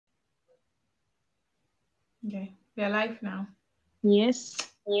Okay, we are live now. Yes.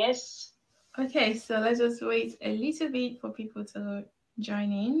 Yes. Okay, so let's just wait a little bit for people to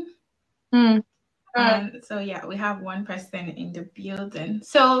join in. Hmm. And so, yeah, we have one person in the building.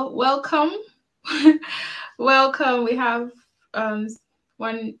 So, welcome. Welcome. We have um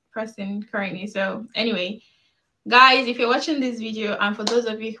one person currently. So, anyway, guys, if you're watching this video, and for those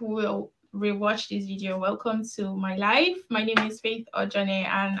of you who will rewatch this video, welcome to my life. My name is Faith Ojane,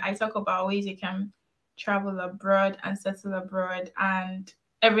 and I talk about ways you can travel abroad and settle abroad and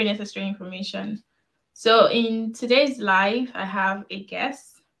every necessary information. So in today's live, I have a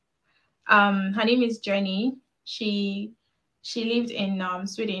guest. Her name is Jenny. She lived in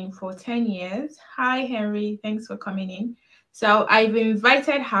Sweden for 10 years. Hi, Henry. Thanks for coming in. So I've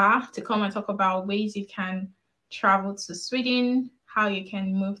invited her to come and talk about ways you can travel to Sweden, how you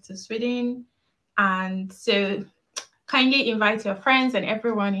can move to Sweden, and so kindly invite your friends and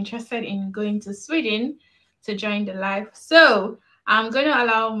everyone interested in going to Sweden to join the live. So I'm going to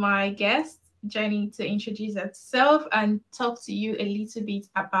allow my guest, Jenny, to introduce herself and talk to you a little bit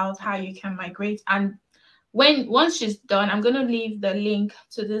about how you can migrate. And when once she's done, I'm going to leave the link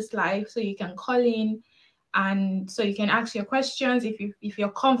to this live so you can call in and so you can ask your questions if you're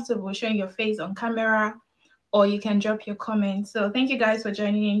comfortable showing your face on camera, or you can drop your comments. So thank you guys for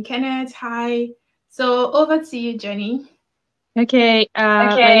joining in. Kenneth, hi. So over to you, Jenny. Okay.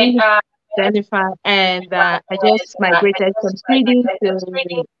 My Okay. name is Jennifer, and I just migrated from Sweden to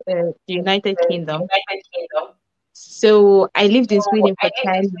the United Kingdom. United Kingdom. So I lived in So Sweden I for lived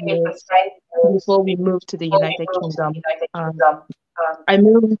in 10 Sweden for years 5 years before we moved to the before we United moved to the Kingdom. United Um, Kingdom. I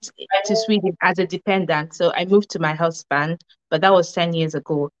moved I to moved Sweden as a dependent. So I moved to my husband, but that was 10 years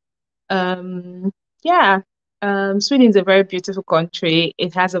ago. Um, yeah, Sweden is a very beautiful country.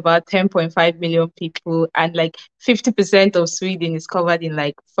 It has about 10.5 million people, and like 50% of Sweden is covered in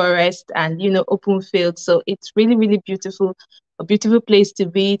like forest and open fields. So it's really, really beautiful, a beautiful place to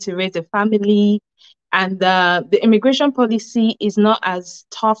be to raise a family. And the immigration policy is not as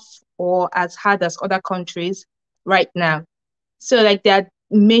tough or as hard as other countries right now. So like there are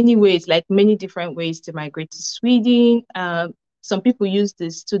many ways, like many different ways to migrate to Sweden. Some people use the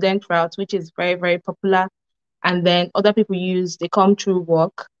student route, which is very, very popular. And then other people they come through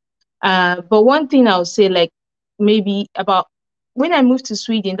work. But one thing I would say, like maybe about when I moved to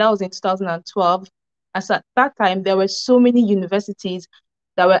Sweden, that was in 2012. As at that time, there were so many universities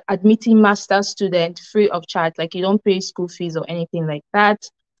that were admitting master's students free of charge. Like you don't pay school fees or anything like that.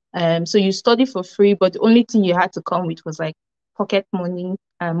 So you study for free, but the only thing you had to come with was like pocket money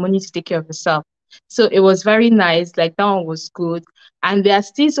and money to take care of yourself. So it was very nice. Like that one was good. And there are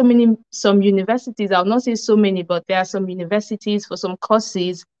still some universities, I'll not say so many, but there are some universities for some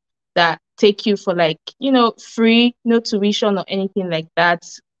courses that take you for like, free, no tuition or anything like that.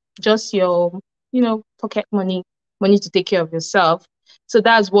 Just your, pocket money to take care of yourself. So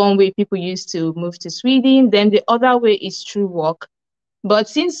that's one way people used to move to Sweden. Then the other way is through work. But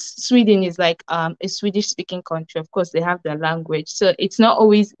since Sweden is like a Swedish speaking country, of course they have their language. So it's not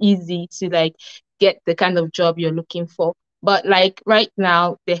always easy to like get the kind of job you're looking for. But like right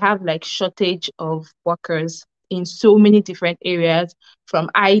now they have like shortage of workers in so many different areas, from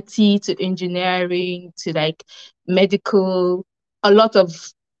IT to engineering to like medical. A lot of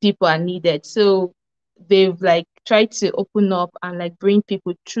people are needed. So they've like tried to open up and like bring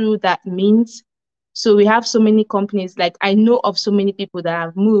people through that means. So we have so many companies, like I know of so many people that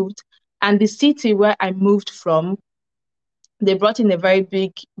have moved. And the city where I moved from, they brought in a very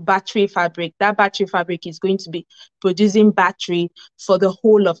big battery fabric. That battery fabric is going to be producing battery for the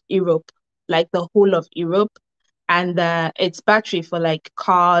whole of Europe, like the whole of Europe. And it's battery for like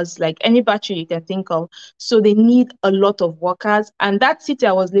cars, like any battery you can think of. So they need a lot of workers. And that city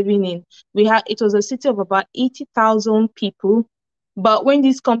I was living in, it was a city of about 80,000 people. But when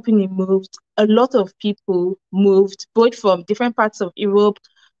this company moved, a lot of people moved, both from different parts of Europe,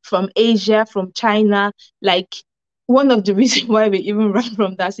 from Asia, from China. Like one of the reasons why we even ran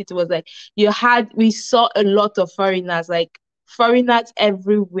from that city was like we saw a lot of foreigners, like foreigners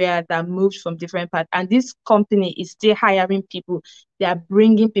everywhere that moved from different parts. And this company is still hiring people. They are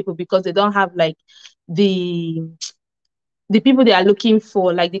bringing people because they don't have like the the people they are looking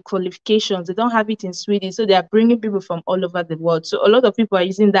for, like the qualifications, they don't have it in Sweden. So they are bringing people from all over the world. So a lot of people are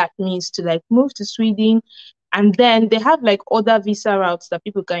using that means to like move to Sweden. And then they have like other visa routes that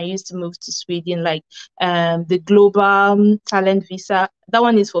people can use to move to Sweden, like the global talent visa. That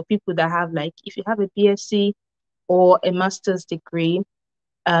one is for people that have like, if you have a BSc or a master's degree,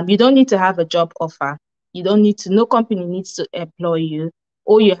 you don't need to have a job offer. You don't need to, no company needs to employ you.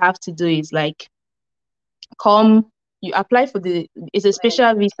 All you have to do is like come You apply for it's a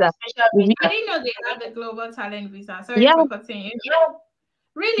special visa. I didn't know they have the global talent visa. Sorry Yeah, for cutting you. yeah,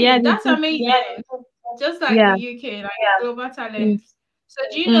 Really? That's amazing. Just like the yeah. UK, like global Mm, talent. So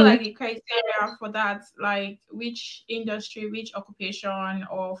do you know mm. like the criteria for that? Like which industry, which occupation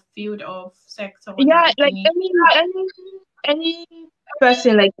or field of sector Yeah, that they like need? any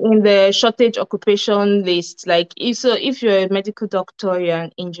person like in the shortage occupation list, like if you're a medical doctor, you're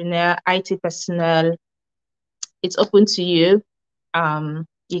an engineer, IT personnel, it's open to you.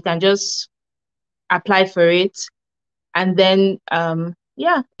 You can just apply for it, and then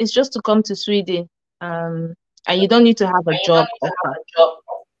yeah, it's just to come to Sweden. And you don't need to have a job offer.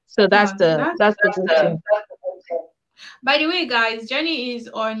 So Oh, that's that's the good thing. by the way, guys, Jenny is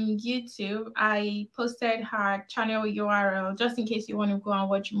on YouTube. I posted her channel URL just in case you want to go and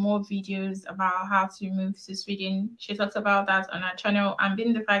watch more videos about how to move to Sweden. She talks about that on her channel, and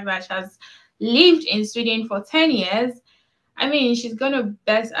being the fact that she has lived in Sweden for 10 years, I mean, she's going to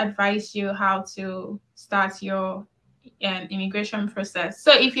best advise you how to start your immigration process.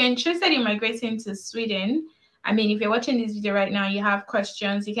 So if you're interested in migrating to Sweden, I mean, if you're watching this video right now, you have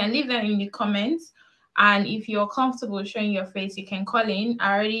questions, you can leave them in the comments. And if you're comfortable showing your face, you can call in.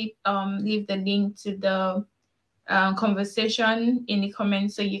 I already leave the link to the conversation in the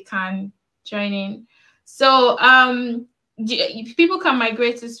comments so you can join in. So people can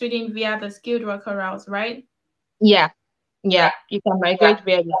migrate to Sweden via the skilled worker route, right? Yeah, yeah, you can migrate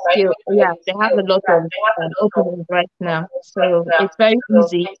via the skill. Yeah, they have a lot of openings right now, so it's very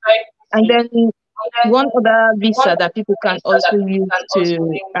easy. And then one other visa that people can also use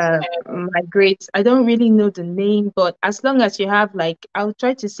to migrate, I don't really know the name, but as long as you have like, I'll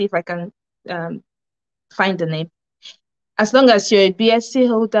try to see if I can um, find the name. As long as you're a BSc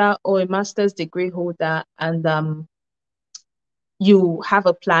holder or a master's degree holder, and you have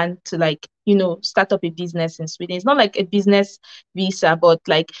a plan to, like, start up a business in Sweden. It's not like a business visa, but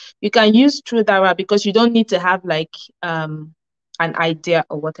like you can use through that route because you don't need to have like an idea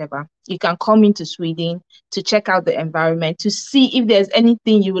or whatever. You can come into Sweden to check out the environment, to see if there's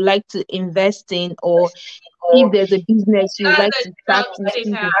anything you would like to invest in, or if there's a business you would like That's to start in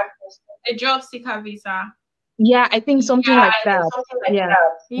Sweden. the job seeker visa. Yeah, I think something like that. Yeah.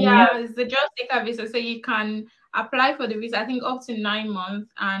 Mhm. Yeah, it's the job seeker visa. So you can apply for the visa, I think up to 9 months,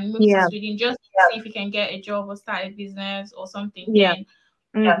 and move to Yeah. Sweden just to see if you can get a job or start a business or something. Yeah.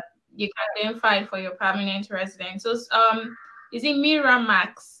 Then Mm. you can then file for your permanent residence. So is it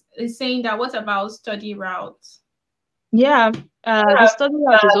Miramax is saying that what about study route? Yeah, the study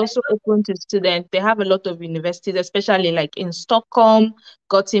route is also open to students. They have a lot of universities, especially like in Stockholm,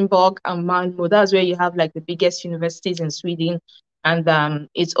 Gothenburg, and Malmö. That's where you have like the biggest universities in Sweden, and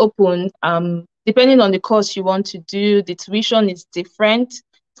it's open. Depending on the course you want to do, the tuition is different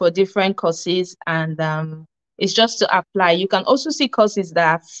for different courses, and it's just to apply. You can also see courses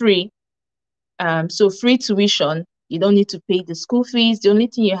that are free. So free tuition, you don't need to pay the school fees. The only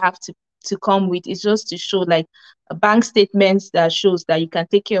thing you have to come with is just to show like a bank statement that shows that you can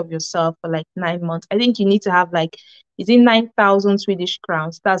take care of yourself for like 9 months. I think you need to have like, is it 9,000 Swedish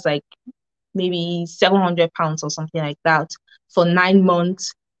crowns? That's like maybe 700 pounds or something like that for 9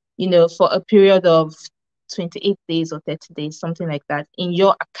 months, for a period of 28 days or 30 days, something like that in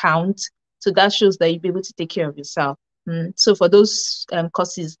your account. So that shows that you'll be able to take care of yourself. So for those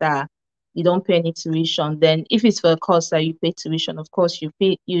courses that you don't pay any tuition, then if it's for a course that you pay tuition, of course you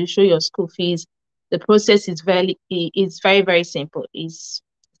show your school fees. The process is very, very simple. It's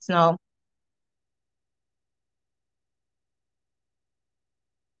not.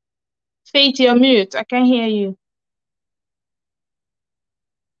 Faith, you're mute. I can't hear you.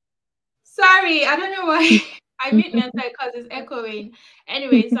 Sorry, I don't know why I mute myself because it's echoing.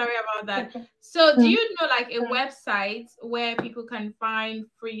 Anyway, sorry about that. So, do you know like a website where people can find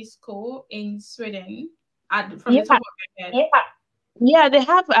free school in Sweden from Yeah, the top of your head? yeah, they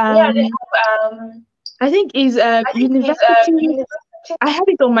have I think is university. I have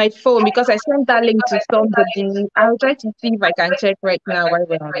it on my phone because I sent that link to somebody. I'll try to see if I can check right now while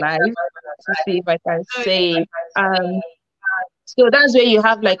we're on live to see if I can say. So that's where you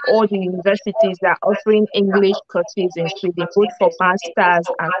have like all the universities that are offering English courses in Sweden, both for masters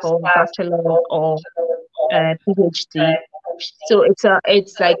and for bachelor or PhD. So it's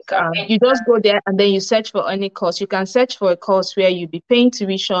like you just go there and then you search for any course. You can search for a course where you be paying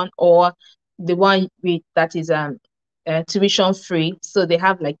tuition, or the one with that is tuition free. So they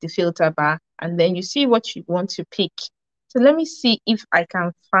have like the filter bar, and then you see what you want to pick. So let me see if I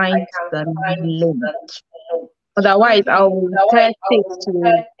can find the link. Otherwise, Okay. I will tell Faith to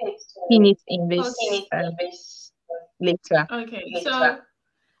pin it in this later. Okay. So,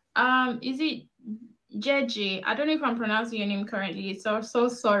 is it Jeji, I don't know if I'm pronouncing your name correctly, so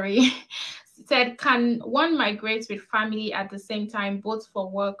sorry. Said, can one migrate with family at the same time, both for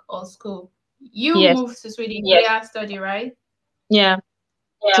work or school? You Yes. moved to Sweden, yeah, study, right? Yeah.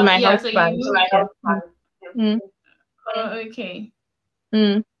 To my Yeah, so you husband. moved. Yeah. Mm. Oh, okay.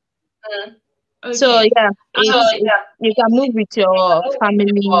 Mm. So Okay. yeah, it's you can move with your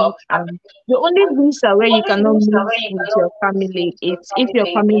family. The only visa where you cannot move with your family is if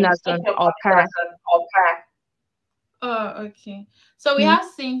you're coming as an au pair. Oh, okay. So we Mm. have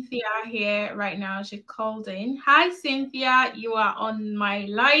Cynthia here right now. She called in. Hi, Cynthia. You are on my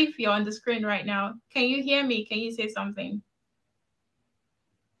live. You're on the screen right now. Can you hear me? Can you say something?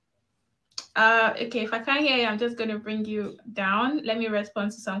 Okay, if I can't hear you, I'm just going to bring you down. Let me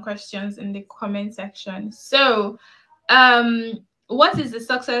respond to some questions in the comment section. So, what is the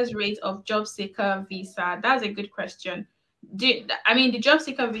success rate of job seeker visa? That's a good question. The job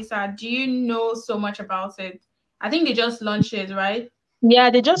seeker visa, do you know so much about it? I think they just launched it, right? Yeah,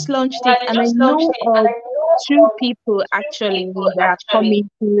 they just launched it, and I know of two people actually that are coming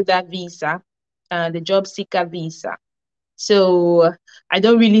through that visa, the job seeker visa. So I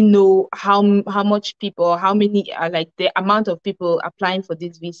don't really know how much people, how many are like the amount of people applying for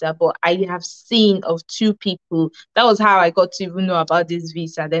this visa, but I have seen of two people. That was how I got to even know about this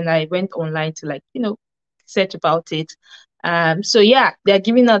visa. Then I went online to search about it. So yeah, they're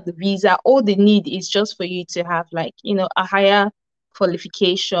giving out the visa. All they need is just for you to have a higher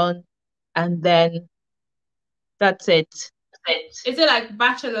qualification, and then that's it. Is it like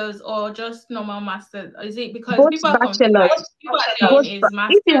bachelor's or just normal master's? Is it because Both people are confused? Like bachelors, people are saying is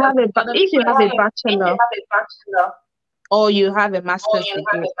if you master's, have a other if you people are have a saying bachelor or you have a master's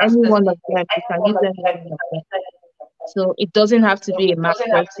degree, any one of them, you can use any one of them. So it doesn't have to be a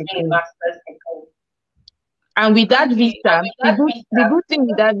master's degree. And with that okay. visa, the good thing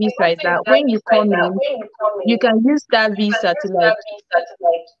with that visa is that when you come in, you can use that visa to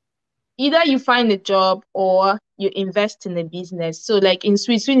either you find a job or you invest in a business. So like in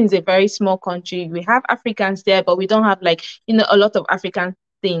Sweden is a very small country. We have Africans there, but we don't have a lot of African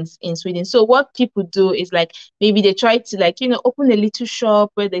things in Sweden. So what people do is maybe they try to open a little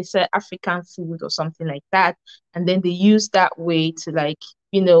shop where they sell African food or something like that. And then they use that way to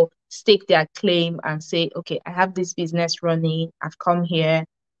stake their claim and say, okay, I have this business running. I've come here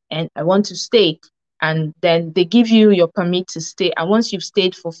and I want to stake, and then they give you your permit to stay. And once you've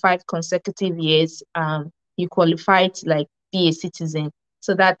stayed for 5 consecutive years, you qualify to be a citizen.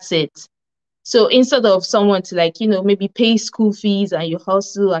 So that's it. So instead of someone to maybe pay school fees and you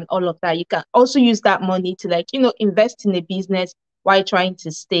hustle and all of that, you can also use that money to invest in a business while trying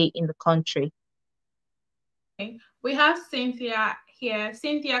to stay in the country. Okay. We have Cynthia here.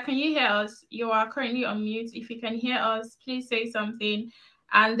 Cynthia, can you hear us? You are currently on mute. If you can hear us, please say something.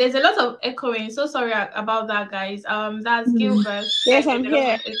 And there's a lot of echoing. So sorry about that, guys. That's Gilbert. Yes, I'm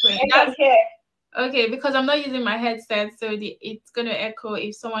here. Okay, because I'm not using my headset, so it's gonna echo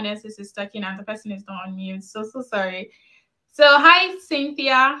if someone else is talking and the person is not on mute. So sorry. So hi,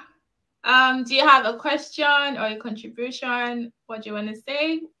 Cynthia. Do you have a question or a contribution? What do you want to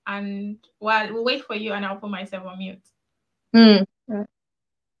say? And we'll wait for you, and I'll put myself on mute.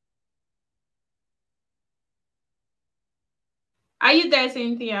 Are you there,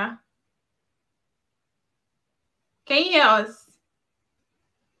 Cynthia? Can you hear us?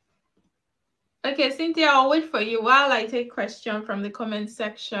 Okay, Cynthia, I'll wait for you while I take question from the comment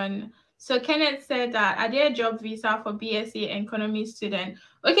section. So Kenneth said that, are there a job visa for BSc economy student?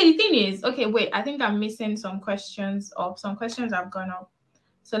 Okay, the thing is, okay, wait, I think I'm missing some questions up. Some questions have gone up.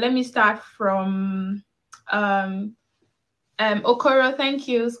 So let me start from Okoro. Thank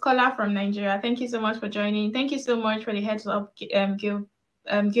you, scholar from Nigeria. Thank you so much for joining. Thank you so much for the heads up, Gilbert.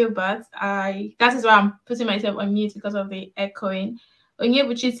 That is why I'm putting myself on mute because of the echoing.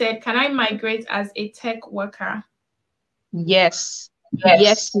 Onyebuchi said, can I migrate as a tech worker? Yes, you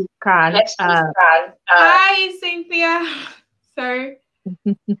can. Hi, Cynthia. Sorry.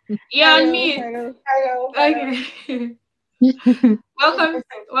 You're on mute. Hello. Okay. Welcome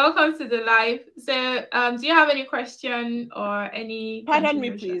to the live. So, do you have any question or any? Pardon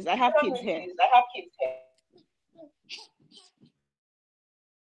me, please. I have kids here.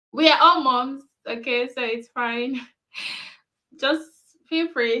 We are all moms, okay, so it's fine. Just feel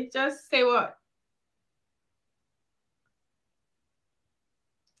free. Just say what.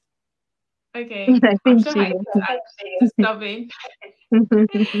 Okay. I'm sure I'm stubborn.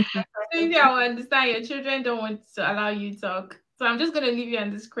 Cynthia, I understand your children don't want to allow you to talk. So I'm just going to leave you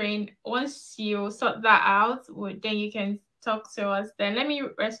on the screen. Once you sort that out, then you can talk to us. Then let me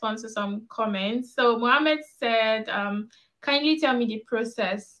respond to some comments. So Mohammed said, kindly tell me the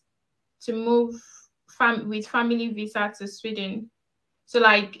process to move with family visa to Sweden. So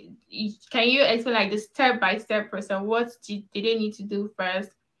like, can you explain like the step-by-step process? What did they need to do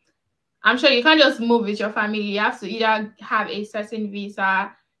first? I'm sure you can't just move with your family. You have to either have a certain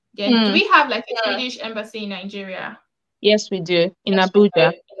visa. Then do we have like a Swedish embassy in Nigeria? Yes, we do, in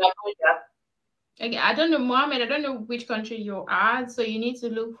Abuja. Okay, I don't know, Mohammed. I don't know which country you are, so you need to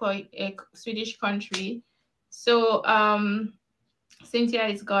look for a Swedish country. So Cynthia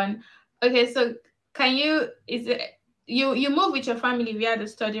is gone. Okay, so can you you move with your family via the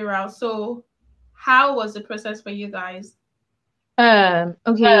study route? So how was the process for you guys?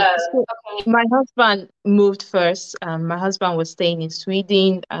 Okay, so my husband moved first. My husband was staying in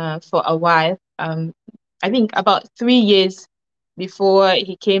Sweden for a while. I think about 3 years before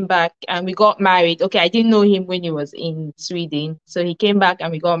he came back, and we got married. Okay, I didn't know him when he was in Sweden, so he came back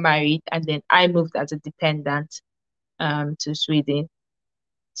and we got married, and then I moved as a dependent to Sweden.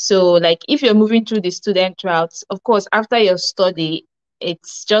 So like if you're moving through the student routes, of course, after your study,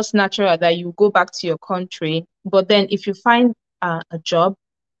 it's just natural that you go back to your country. But then if you find a job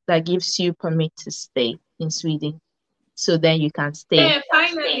that gives you permit to stay in Sweden, so then you can stay. Yeah,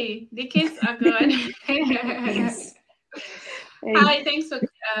 finally, the kids are good. Yes. Hi, thanks for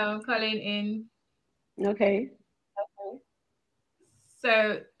calling in. Okay.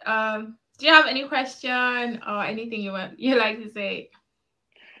 So, do you have any question or anything you like to say?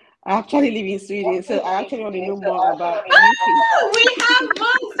 I actually live in Sweden, so I actually want to know more about Oh, we have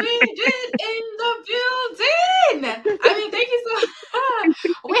more Sweden in the building. I mean, thank you so much.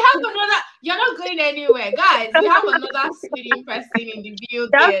 We have another. You're not going anywhere, guys. We have another Sweden person in the building.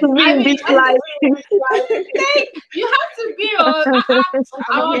 That's I mean, this life. you have to be on.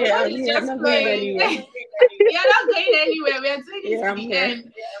 Our phone is just going. You're not going anywhere. We are doing this to the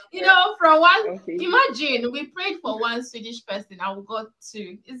end. You know, from one. Imagine we prayed for one Swedish person and we got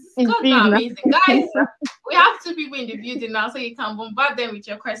two. It's not amazing, guys. We have two people in the building now, so you can bombard them with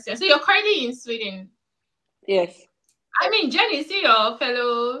your questions. So you're currently in Sweden. Yes. I mean, Jenny, see your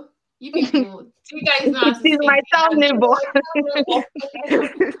fellow you people. You guys know how to She's my town neighbor.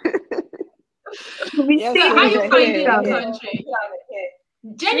 So how you finding the country?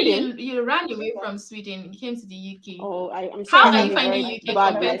 Jenny, you ran away from Sweden and came to the UK. Oh, I'm sorry. How are you finding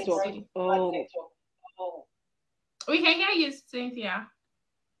UK compared to Sweden? Oh. We can hear you, Cynthia.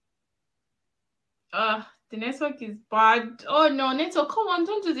 The network is bad. Oh no, network, come on,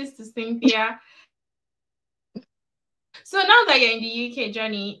 don't do this to Cynthia. So now that you're in the UK,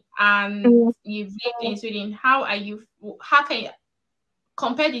 Johnny, and you've lived in Sweden, how can you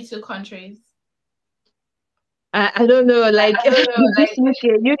compare the two countries? I don't know, like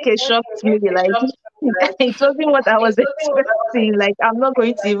UK shocked me. Like it wasn't what I was expecting. Like I'm not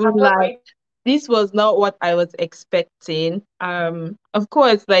going to even lie. This was not what I was expecting. Of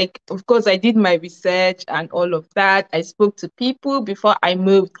course, I did my research and all of that. I spoke to people before I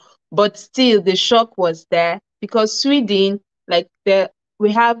moved, but still the shock was there because Sweden,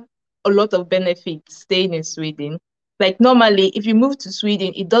 we have a lot of benefits staying in Sweden. Like normally, if you move to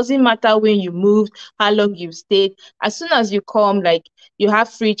Sweden, it doesn't matter when you moved, how long you've stayed. As soon as you come, like you have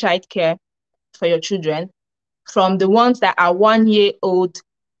free childcare for your children, from the ones that are 1 year old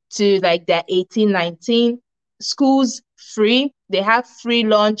to like they're 18, 19. Schools free. They have free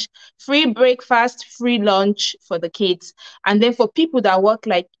lunch, free breakfast, free lunch for the kids. And then for people that work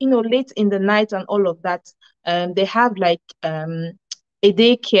late in the night and all of that, they have like a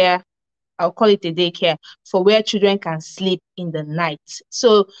daycare. I'll call it a daycare for where children can sleep in the night.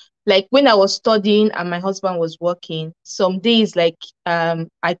 So like when I was studying and my husband was working, some days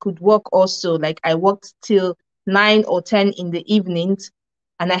I could work also. Like I worked till 9 or 10 in the evenings,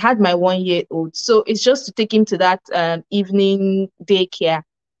 and I had my 1 year old. So it's just to take him to that evening daycare.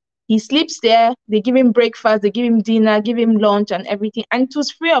 He sleeps there. They give him breakfast, they give him dinner, give him lunch and everything. And it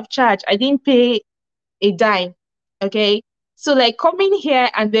was free of charge. I didn't pay a dime. Okay. So like coming here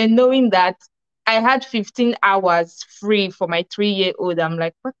and then knowing that I had 15 hours free for my 3-year-old, I'm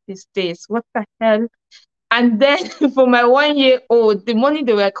like, what is this? What the hell? And then for my 1 year old, the money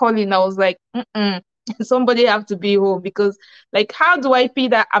they were calling, I was like, somebody have to be home, because like, how do I pay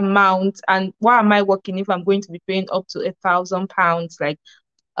that amount? And why am I working if I'm going to be paying up to £1,000 like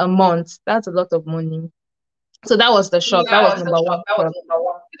a month? That's a lot of money. So that was the shock. That was number one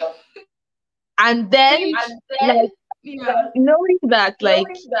shock. And then knowing that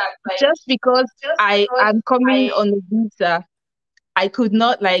just because I am coming on a visa, I could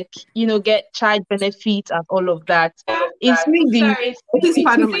not get child benefits and all of that. It's really Sorry,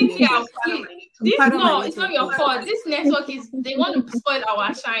 This Pardon my no, it's not your network. fault. This network they want to spoil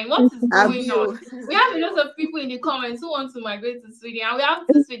our shine. What is going on? We have a lot of people in the comments who want to migrate to Sweden, and we have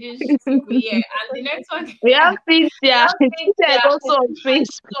two Swedish people here, and the network. We have Cynthia. Cynthia is also on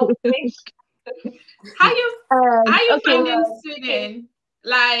Facebook. How you Okay. finding Sweden?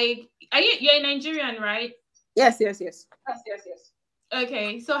 Like, you're Nigerian, right? Yes.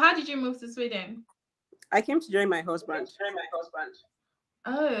 Okay, so how did you move to Sweden? I came to join my husband.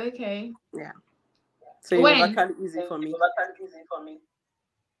 Oh, okay. Yeah. So it was actually easy for me.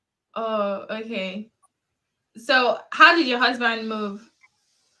 Oh, okay. So how did your husband move?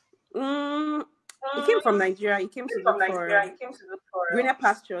 He came from Nigeria. He came to look for greener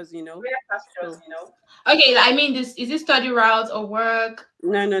pastures, you know. Okay, I mean, is this study route or work?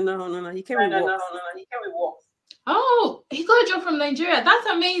 No. He came with work. Oh, he got a job from Nigeria. That's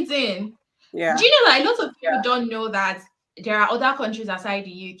amazing. Yeah. Do you know that a lot of people don't know that there are other countries outside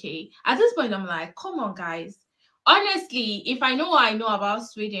the UK? At this point, I'm like, come on, guys. Honestly, if I know what I know about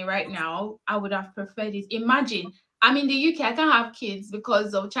Sweden right now, I would have preferred it. Imagine, I'm in the UK, I can't have kids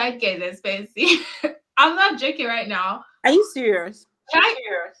because of childcare is expensive. I'm not joking right now. Are you serious?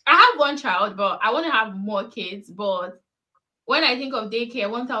 I have one child, but I want to have more kids. But when I think of daycare,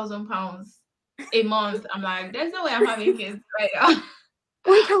 £1,000 a month, I'm like, there's no way I'm having kids right now.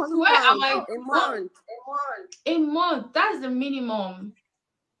 Where am I? A month. A month. That's the minimum.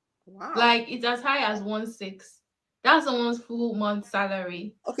 Wow. Like, it's as high as 1.6. That's someone's full month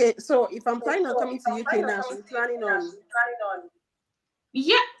salary. Okay, so if I'm planning on coming to UK now, so I'm planning on.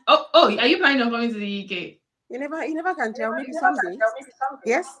 Yeah. Oh, are you planning on coming to the UK? You never can tell. Maybe someday.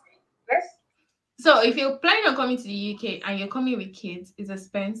 Yes. So if you're planning on coming to the UK and you're coming with kids, it's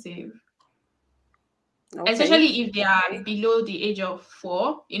expensive. Okay. Especially if they are below the age of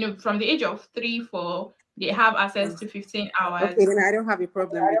 4. You know, from the age of 3, 4, they have access to 15 hours. Okay, then I don't have a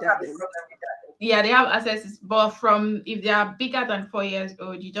problem with that then. Yeah, they have access, but from if they are bigger than 4 years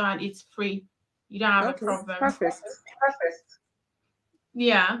old, you don't. It's free. You don't have a problem. Perfect.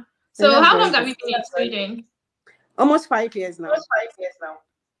 Yeah. So how long have you been in Sweden? Almost 5 years now.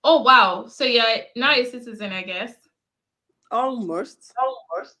 Oh wow! So you're now a citizen, I guess. Almost.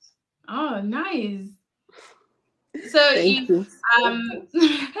 Oh, nice. So Thank you.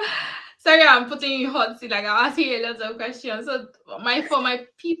 Sorry, I'm putting you hot seat. Like I'll ask you a lot of questions. So for my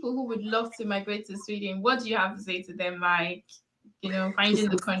people who would love to migrate to Sweden, what do you have to say to them? Like, you know, finding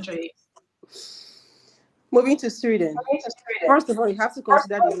the country. Moving to Sweden. First of all, you have to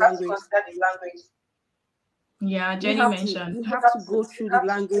consider the language. Yeah, Jenny mentioned. You have to go through the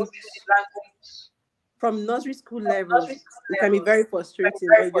language. From nursery school levels, it can be very frustrating,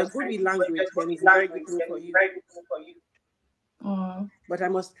 but if you're good with language, then it's a very good thing for you. Oh. But I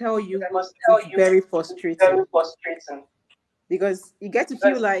must tell you, it's very frustrating. Because you get to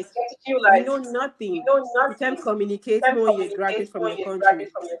feel like you know nothing. You can't communicate when you graduate from your country.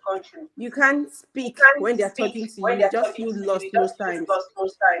 You can't speak when they're talking to you. You just feel lost most times.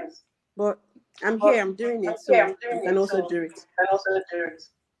 But I'm here, I'm doing it, so you can also do it.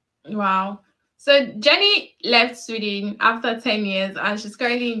 Wow. So Jenny left Sweden after 10 years and she's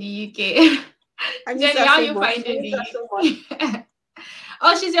currently in the UK. Jenny, how are you finding the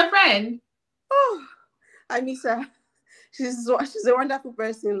Oh, she's your friend? Oh, I miss her. She's a wonderful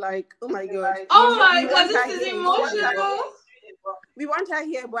person. Like, oh my God. Oh my God, this is emotional. We want her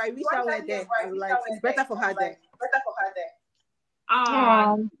here, but I wish her were there. I'm like, it's better for her there.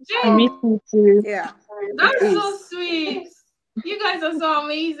 I miss you too. Yeah. That's so sweet. You guys are so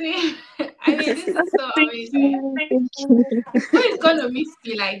amazing. I mean, this is so amazing. Who is gonna miss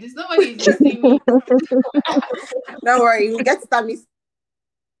me like this? Nobody is missing me. Don't worry, we'll get to start missing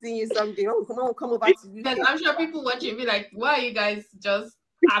you someday. Come over to you. I'm sure people watching be like, why are you guys just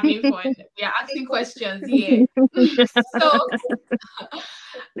having fun? We are asking questions here. So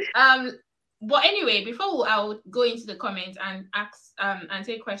but anyway, before I'll go into the comments and ask and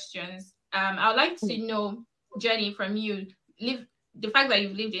take questions, I would like to know, Jenny, from you, the fact that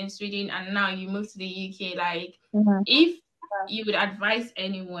you've lived in Sweden and now you moved to the UK, like if you would advise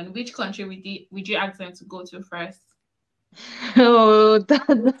anyone, which country would you ask them to go to first? Oh,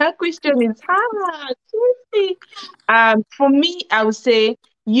 that question is hard. For me, I would say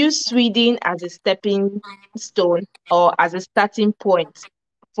use Sweden as a stepping stone or as a starting point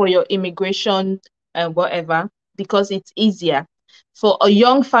for your immigration and whatever, because it's easier for a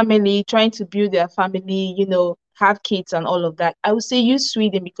young family trying to build their family, you know, have kids and all of that. I would say use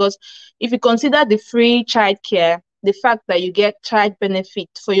Sweden because if you consider the free childcare, the fact that you get child benefit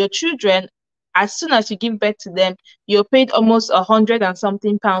for your children as soon as you give birth to them, you're paid almost 100 and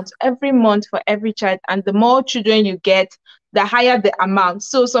something pounds every month for every child. And the more children you get, the higher the amount.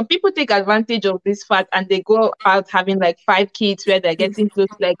 So some people take advantage of this fact and they go out having like 5 kids where they're getting close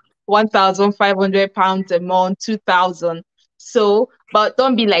to like 1,500 pounds a month, 2,000. So, but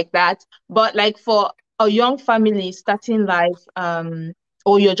don't be like that. But like for a young family starting life,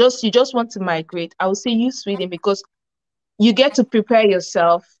 or you just want to migrate, I would say use Sweden because you get to prepare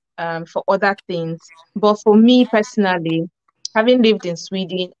yourself for other things. But for me personally, having lived in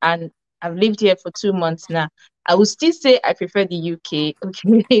Sweden and I've lived here for 2 months now, I would still say I prefer the UK.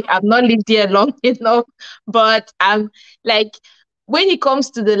 Okay, I've not lived here long enough, but I'm like, when it comes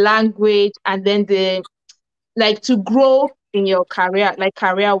to the language and then the like to grow in your career, like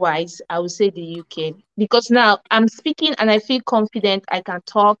career wise, I would say the UK because now I'm speaking and I feel confident. I can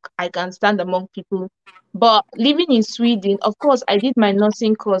talk, I can stand among people. But living in Sweden, of course, I did my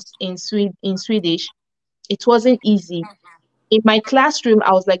nursing course in Swedish. It wasn't easy. In my classroom,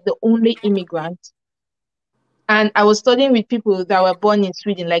 I was like the only immigrant. And I was studying with people that were born in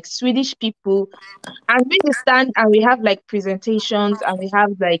Sweden, like Swedish people. And when we stand and we have like presentations and we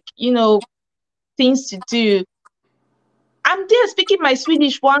have like, things to do, I'm there speaking my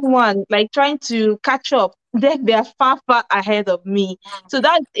Swedish 1-1, like trying to catch up. They are far, far ahead of me. So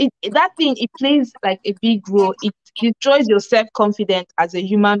that thing, it plays like a big role. It destroys your self-confidence as a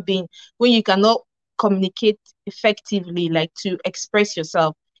human being when you cannot communicate effectively, like to express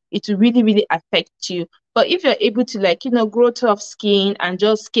yourself. It will really, really affect you. But if you're able to like, grow tough skin and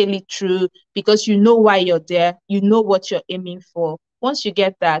just scale it through because you know why you're there, you know what you're aiming for. Once you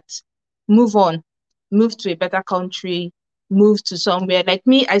get that, move on, move to a better country, moved to somewhere. Like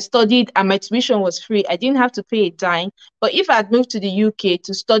me, I studied and my tuition was free. I didn't have to pay a dime. But if I had moved to the UK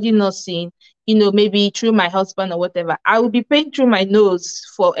to study nursing, maybe through my husband or whatever, I would be paying through my nose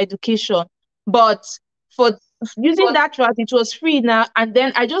for education. But for using that route, it was free now. And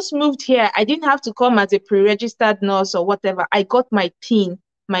then I just moved here. I didn't have to come as a pre-registered nurse or whatever. I got my PIN,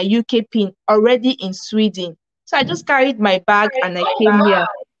 my UK PIN already in Sweden. So I just carried my bag and I came here.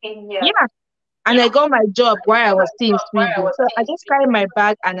 Yeah. And I got my job while I was still in Sweden. So I just carried my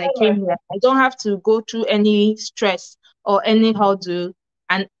bag and I came here. I don't have to go through any stress or any hurdle.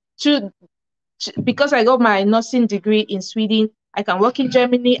 And because I got my nursing degree in Sweden, I can work in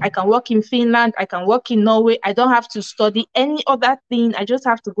Germany, I can work in Finland, I can work in Norway. I don't have to study any other thing. I just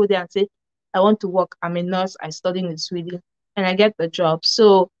have to go there and say, I want to work. I'm a nurse. I studied in Sweden and I get the job.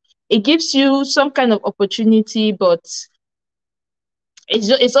 So it gives you some kind of opportunity, but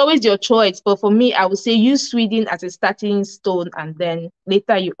it's always your choice. But for me, I would say use Sweden as a starting stone and then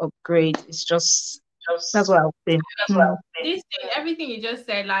later you upgrade. That's what I would say. This thing, everything you just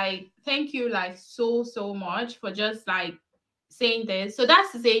said, like, thank you, like, so much for just like saying this. So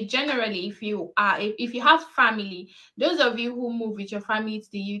that's to say, generally, if you have family, those of you who move with your family to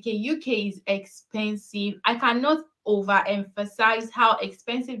the UK is expensive. I cannot overemphasize how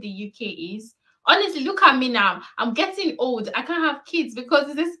expensive the UK is. Honestly, look at me now. I'm getting old. I can't have kids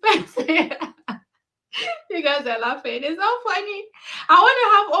because it's expensive. You guys are laughing. It's not funny. I want to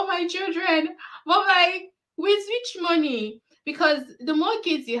have all my children, but like, with which money? Because the more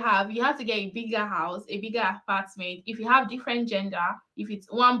kids you have to get a bigger house, a bigger apartment. If you have different gender, if it's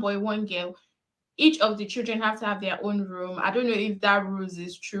one boy, one girl, each of the children have to have their own room. I don't know if that rules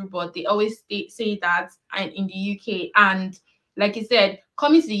is true, but they always say that in the UK. And like you said,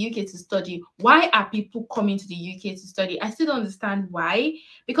 coming to the UK to study. Why are people coming to the UK to study? I still don't understand why.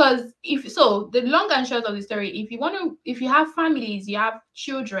 Because the long and short of the story, if you have families, you have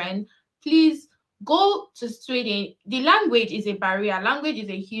children, please go to Sweden. The language is a barrier. Language is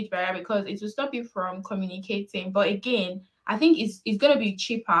a huge barrier because it will stop you from communicating. But again, I think it's going to be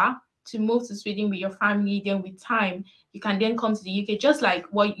cheaper to move to Sweden with your family. Then with time, you can then come to the UK, just like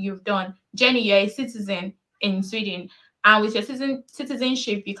what you've done. Jenny, you're a citizen in Sweden. And with your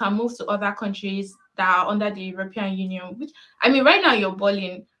citizenship, you can move to other countries that are under the European Union. Which, I mean, right now you're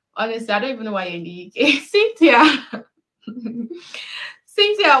balling. Honestly, I don't even know why you're in the UK. Cynthia.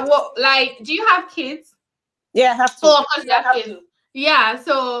 Cynthia, do you have kids? Yeah, I have to. Oh, of course you have kids. Yeah,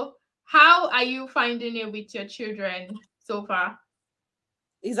 so how are you finding it with your children so far?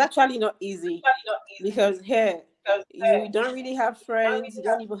 It's actually not easy because here you don't really have friends. You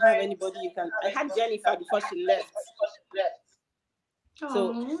don't even have anybody you can. I had Jennifer before she left.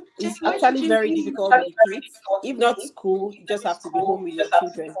 So it's actually very difficult with the kids. If not school, you just have to be home with your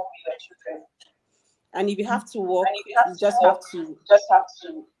children. And if you have to work, you just have to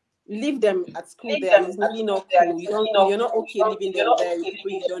leave them at school there, and it's really not cool. You're not okay leaving them there with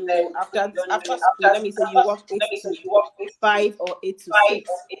people you don't know. After school, let me say you work 8 to 5 or 8 to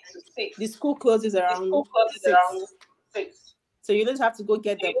 6. The school closes around 6. So you just have to go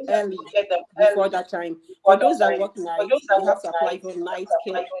get them early before that time. For those that work nights, you have to apply for night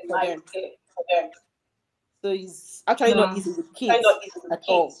care for them. So it's actually not easy with kids at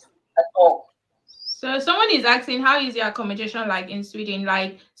all. So someone is asking, how is your accommodation like in Sweden?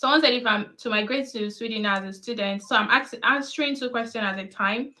 Like someone said, if I'm to migrate to Sweden as a student, so I'm answering 2 questions at a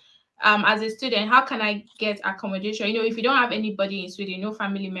time. As a student, how can I get accommodation? You know, if you don't have anybody in Sweden, no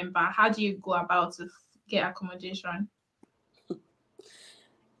family member, how do you go about to get accommodation?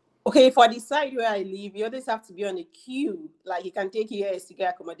 Okay, for the side where I live, you always have to be on a queue. Like you can take years to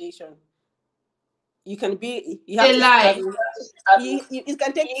get accommodation. You can be. You have it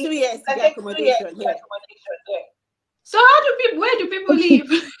can take 2 years to get accommodation here. So where do people live?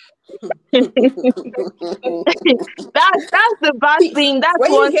 That's the bad thing. That's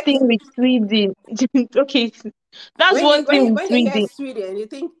one thing with Sweden. Okay, that's one thing with Sweden. When you hear Sweden, you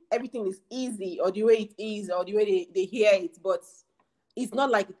think everything is easy, or the way it is, or the way they hear it, but it's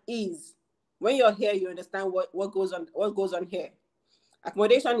not like it is. When you're here, you understand what goes on here.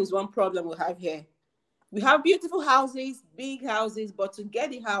 Accommodation is one problem we have here. We have beautiful houses, big houses, but to get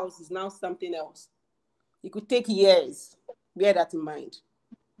the house is now something else. It could take years. Bear that in mind.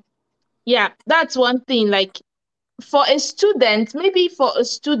 Yeah, that's one thing. Like for a student,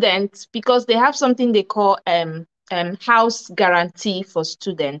 because they have something they call house guarantee for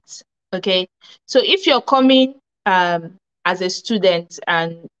students. Okay, so if you're coming as a student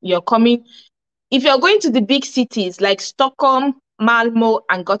and if you're going to the big cities like Stockholm, Malmo,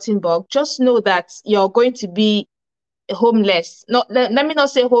 and Gothenburg, just know that you're going to be homeless. Let me not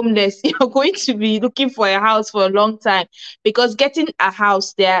say homeless. You're going to be looking for a house for a long time, because getting a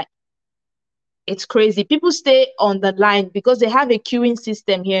house there, it's crazy. People stay on the line because they have a queuing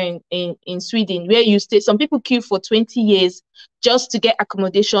system here in Sweden where you stay. Some people queue for 20 years just to get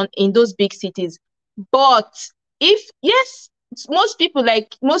accommodation in those big cities. But most people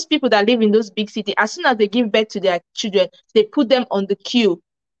that live in those big cities, as soon as they give birth to their children, they put them on the queue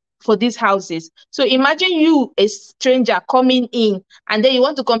for these houses. So imagine you, a stranger, coming in, and then you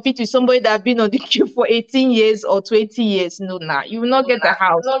want to compete with somebody that have been on the queue for 18 years or 20 years. No, you will not get the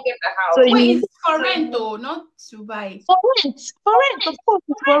house. So wait, it's for rent though, not to buy. For rent, of course,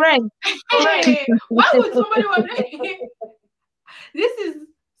 it's for rent. Hey, why would somebody want this is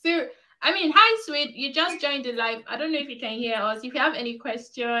so. I mean, hi, sweet. You just joined the live. I don't know if you can hear us. If you have any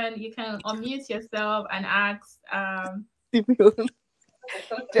question, you can unmute yourself and ask.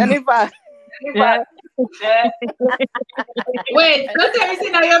 Jennifer. Yeah. Wait, don't tell me say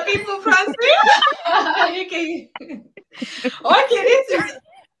now your people, Francis. Okay, this is.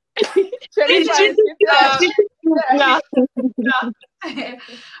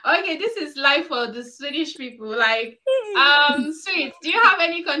 Okay, this is live for the Swedish people. Like, sweet, do you have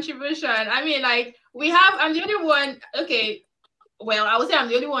any contribution? I mean, like, I'm the only one. Okay, well, I would say I'm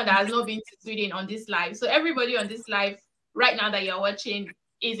the only one that has not been to Sweden on this live. So everybody on this live right now that you're watching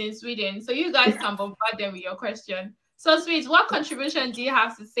is in Sweden. So you guys can bombard them with your question. So, sweet, what contribution do you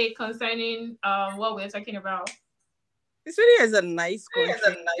have to say concerning what we're talking about? Sweden is a nice country.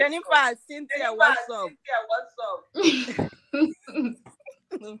 Jennifer, Cynthia, what's up?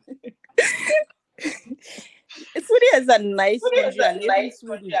 Sweden is a nice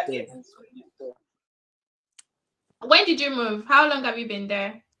country. When did you move? How long have you been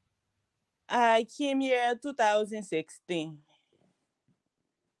there? I came here 2016.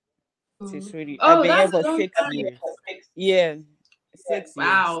 To Sweden. Oh, I've been here for 6 years. Yeah, 6 years.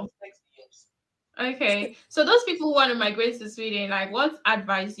 Wow. Okay, so those people who want to migrate to Sweden, like, what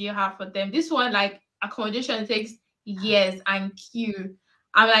advice do you have for them? This one, like, accommodation takes years and queue.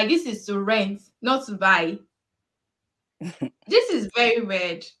 I'm like, this is to rent, not to buy. This is very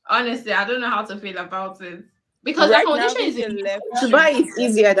weird. Honestly, I don't know how to feel about it, because accommodation to buy is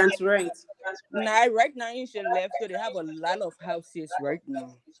easier than to rent. Right now you should left, so they have a lot of houses right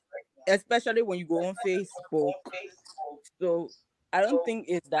now, especially when you go on Facebook. So I don't think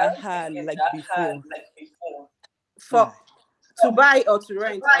it's that hard like before. To buy or to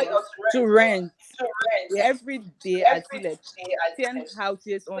rent? To rent. Every day I see like 10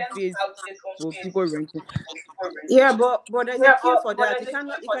 houses on Facebook for people renting. Yeah, but there's a queue for that. You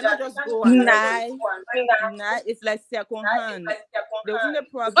cannot just go and it's like second hand. The only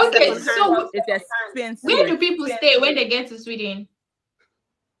problem so it's expensive. Where do people stay when they get to Sweden?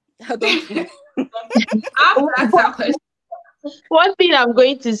 I don't know. One thing I'm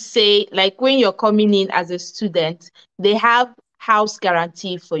going to say, like when you're coming in as a student, they have house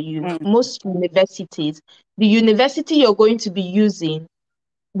guarantee for you. Most universities, the university you're going to be using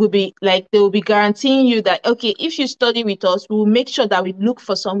will be like, they will be guaranteeing you that, okay, if you study with us, we will make sure that we look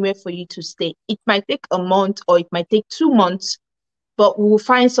for somewhere for you to stay. It might take a month or it might take 2 months, but we will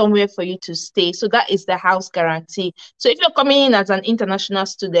find somewhere for you to stay. So that is the house guarantee. So if you're coming in as an international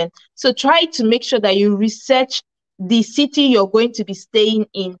student, so try to make sure that you research the city you're going to be staying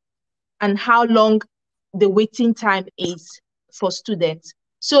in and how long the waiting time is for students.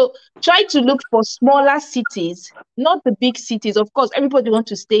 So try to look for smaller cities, not the big cities. Of course, everybody wants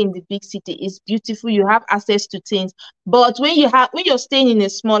to stay in the big city. It's beautiful. You have access to things. But when you're staying in a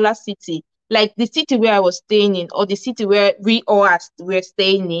smaller city, like the city where I was staying in, or the city where we all were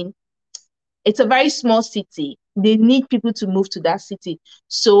staying in, it's a very small city. They need people to move to that city.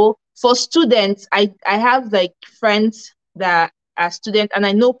 So for students, I have like friends that are students, and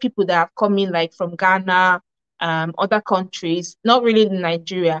I know people that have come in like from Ghana, other countries, not really in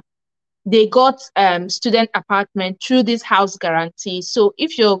Nigeria. They got student apartment through this house guarantee. So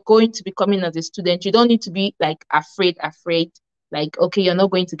if you're going to be coming as a student, you don't need to be like afraid, like, okay, you're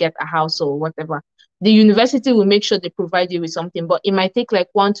not going to get a house or whatever. The university will make sure they provide you with something, but it might take like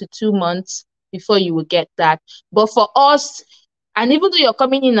 1 to 2 months before you will get that. But for us, and even though you're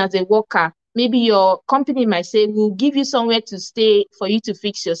coming in as a worker, maybe your company might say, we'll give you somewhere to stay for you to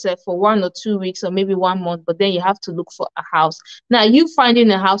fix yourself for 1 or 2 weeks or maybe 1 month, but then you have to look for a house. Now, you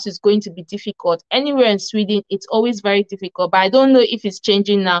finding a house is going to be difficult. Anywhere in Sweden, it's always very difficult, but I don't know if it's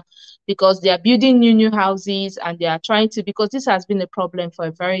changing now, because they are building new houses, and they are trying to, because this has been a problem for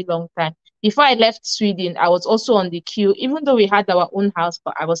a very long time. Before I left Sweden, I was also on the queue, even though we had our own house,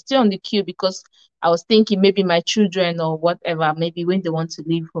 but I was still on the queue because I was thinking maybe my children or whatever, maybe when they want to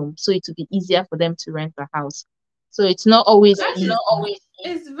leave home, so it would be easier for them to rent a house. So it's not always That's easy. not always.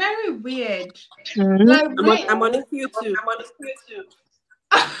 It's very weird. Mhm. Like, I'm on a queue too.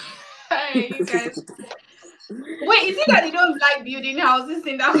 hey, you guys. Wait, is it that they don't like building houses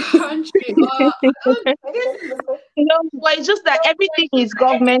in that country? But it's just that everything is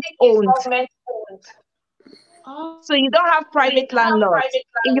government owned. Oh, So you don't have private landlords.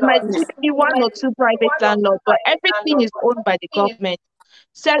 You might see maybe 1 or 2 private landlords, but everything is owned by the government.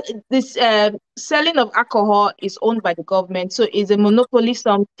 Selling of alcohol is owned by the government, so it's a monopoly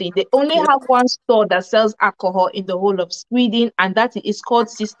something. They only have one store that sells alcohol in the whole of Sweden, and that is called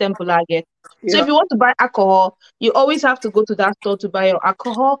Systembolaget. So if you want to buy alcohol, you always have to go to that store to buy your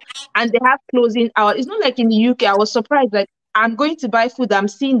alcohol, and they have closing hours. It's not like in the UK. I was surprised, like, I'm going to buy food, I'm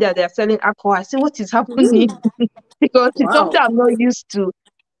seeing that they're selling alcohol. I say, what is happening? Because it's something I'm not used to.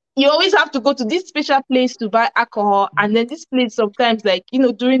 You always have to go to this special place to buy alcohol, and then this place sometimes, like,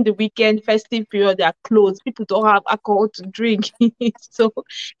 during the weekend, festive period, they are closed. People don't have alcohol to drink. So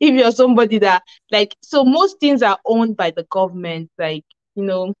if you're somebody that, like, so most things are owned by the government, like,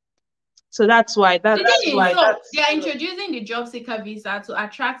 so that's why they are introducing the job seeker visa to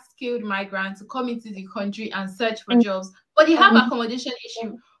attract skilled migrants to come into the country and search for jobs, but they have accommodation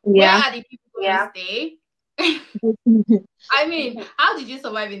issue. Where are the people going to stay? I mean, how did you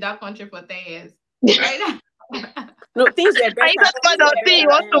survive in that country for 10 years? Right? No, things are better. I just want to say you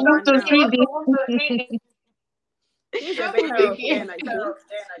want to move to Sweden. Things are better off then, I think,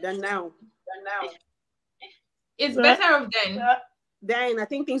 than now. It's better off then. Then I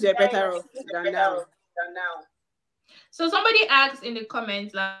think things are better off than now. So somebody asked in the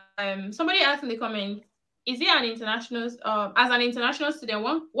comments, is it an international, as an international student,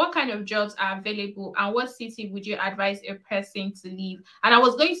 what kind of jobs are available, and what city would you advise a person to leave? And I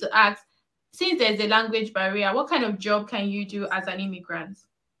was going to ask, since there's a language barrier, what kind of job can you do as an immigrant?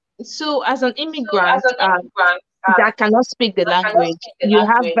 So as an immigrant that cannot speak the language, you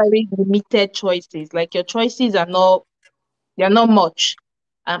have very limited choices. Like, your choices are not much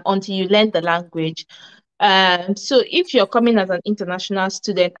until you learn the language. So if you're coming as an international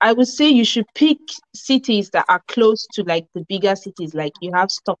student, I would say you should pick cities that are close to like the bigger cities. Like, you have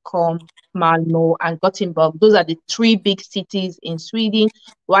Stockholm, Malmö, and Gothenburg. Those are the 3 big cities in Sweden,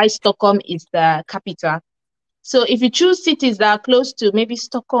 while Stockholm is the capital. So if you choose cities that are close to maybe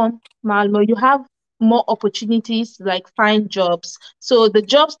Stockholm, Malmö, you have more opportunities to like find jobs. So the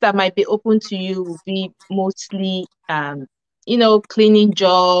jobs that might be open to you will be mostly cleaning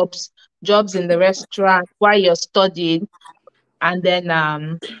jobs in the restaurant while you're studying, and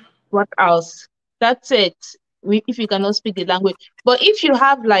then what else? That's it. If you cannot speak the language, but if you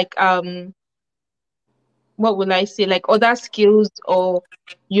have like what will I say, like other skills, or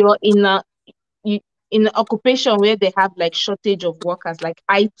you're in an occupation where they have like shortage of workers, like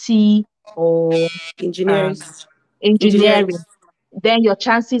IT or engineering. then your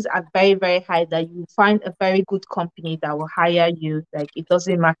chances are very, very high that you find a very good company that will hire you. Like, it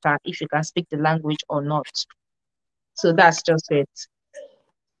doesn't matter if you can speak the language or not. So that's just it.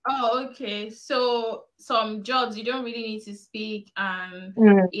 Oh, okay. So some jobs you don't really need to speak.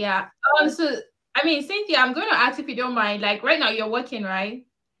 Yeah. So I mean, Cynthia, I'm going to ask if you don't mind. Like right now, you're working, right?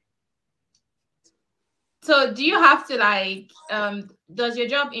 So do you have to like does your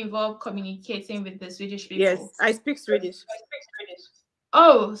job involve communicating with the Swedish people? Yes, I speak Swedish.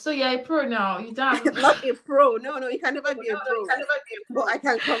 Oh, so you're a pro now. You don't have Not a pro. No, you can never be a pro. But I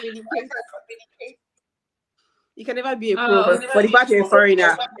can communicate. You can never be a pro, but for the fact you're a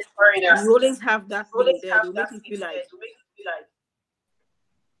foreigner, you always have that thing there to make you feel like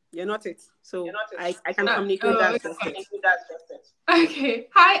you're not it. So I can communicate that. Okay.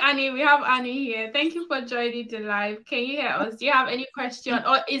 Hi, Annie. We have Annie here. Thank you for joining the live. Can you hear us? Do you have any question?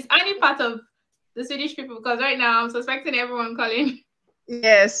 Or is Annie part of the Swedish people? Because right now I'm suspecting everyone calling.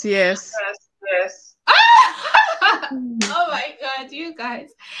 Yes. Oh my God, you guys.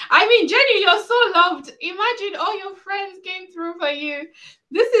 I mean, Jenny, you're so loved. Imagine all your friends came through for you.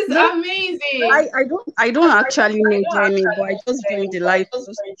 This is amazing. I don't actually know Jenny, but I just joined the live just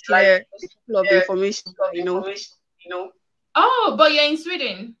to share a couple of information, you know. Oh, but you're in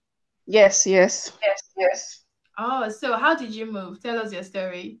Sweden. Yes. Oh, so how did you move? Tell us your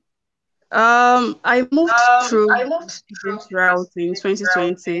story. I moved through this route in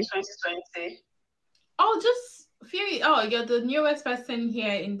 2020. Oh, just you're the newest person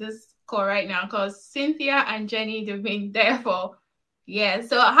here in this call right now, because Cynthia and Jenny, they've been there for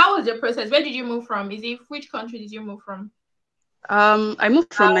So how was the process? Where did you move from? Which country did you move from? I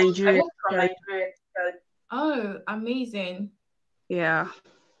moved from Nigeria. Oh, amazing. Yeah.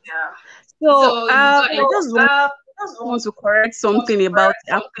 So I just want to correct something about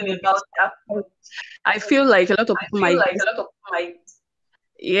I feel like a lot of people might.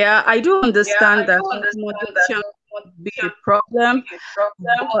 Yeah, I do understand that accommodation would be a problem,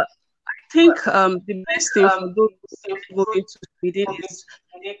 but I think the best thing for those going to Sweden is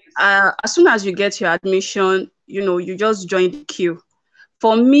as soon as you get your admission, you just join the queue.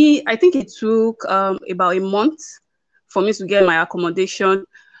 For me, I think it took about a month for me to get my accommodation.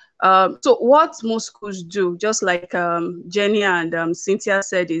 So what most schools do, just like Jenny and Cynthia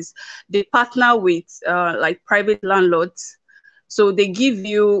said, is they partner with like private landlords. So they give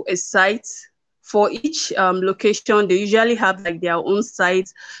you a site for each location. They usually have like their own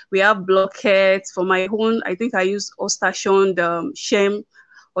sites. We have blockheads. For my own, I think I use Ostation, Shem,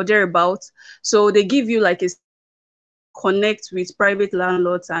 or thereabouts. So they give you like a connect with private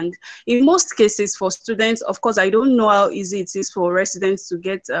landlords, and in most cases for students, of course I don't know how easy it is for residents to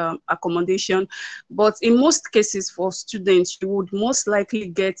get accommodation, but in most cases for students you would most likely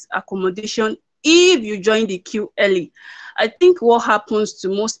get accommodation if you join the queue early. I think what happens to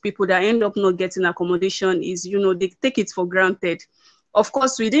most people that end up not getting accommodation is they take it for granted. Of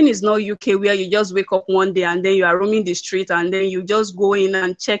course, Sweden is not UK where you just wake up one day and then you are roaming the street and then you just go in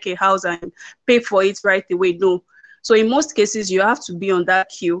and check a house and pay for it right away. No. So in most cases, you have to be on that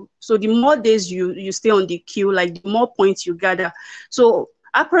queue. So the more days you stay on the queue, like the more points you gather. So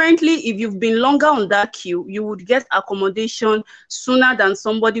apparently, if you've been longer on that queue, you would get accommodation sooner than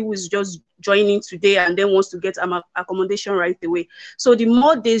somebody who is just joining today and then wants to get accommodation right away. So the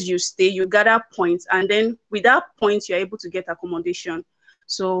more days you stay, you gather points, and then with that points, you're able to get accommodation.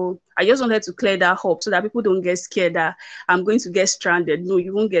 So I just wanted to clear that up so that people don't get scared that I'm going to get stranded. No,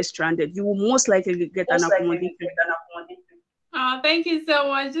 you won't get stranded. You will most likely get an accommodation. Oh, thank you so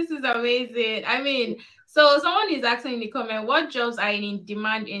much. This is amazing. I mean, so someone is asking in the comment, what jobs are in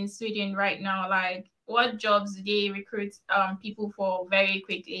demand in Sweden right now? Like, what jobs do they recruit people for very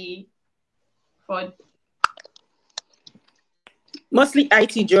quickly? For mostly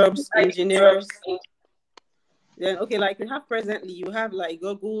IT jobs, engineers. Then like you have presently, you have like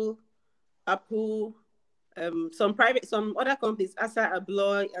Google, Apple, some other companies, Asa,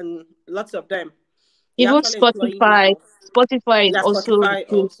 Abloy, and lots of them. Even Spotify. Spotify is also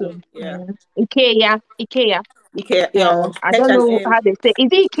recruiting. IKEA. Yeah. I don't know how they say.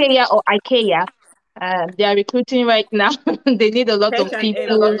 Is it IKEA or IKEA? They are recruiting right now. They need a lot of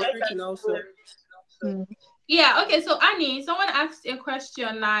people. Also. Yeah, okay, so Annie, someone asked a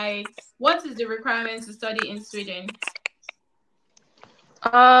question like, what is the requirement to study in Sweden?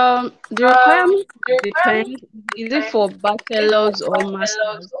 The requirement depends. Is it for bachelor's or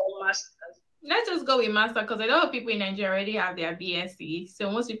master's? Let's just go with master, because a lot of people in Nigeria already have their BSc, so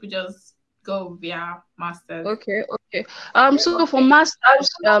most people just go via masters. Okay. So for masters,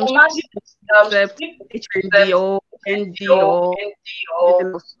 HND or ND or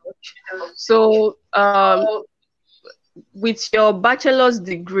so with your bachelor's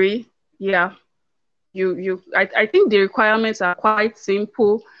degree, yeah, I think the requirements are quite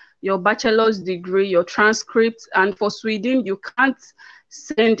simple. Your bachelor's degree, your transcript, and for Sweden, you can't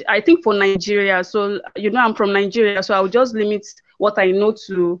send, I think for Nigeria, so I'm from Nigeria, so I'll just limit what I know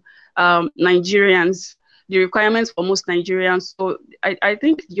to Nigerians, the requirements for most Nigerians. So I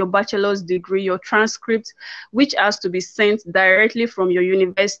think your bachelor's degree, your transcript, which has to be sent directly from your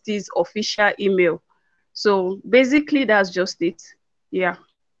university's official email. So basically, that's just it. Yeah.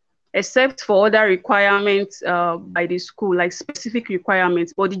 Except for other requirements by the school, like specific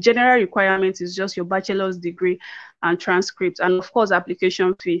requirements. But the general requirement is just your bachelor's degree and transcript, and of course,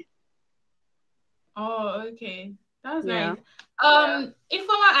 application fee. Oh, okay. That's nice. If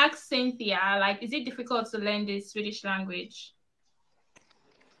I ask Cynthia, like, is it difficult to learn the Swedish language?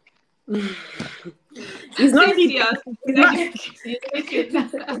 It's not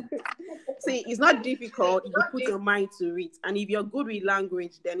See, it's not difficult if you put your mind to it. And if you're good with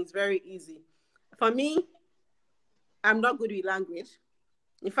language, then it's very easy. For me, I'm not good with language.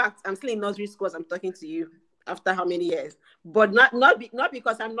 In fact, I'm still in nursery school as I'm talking to you after how many years? But not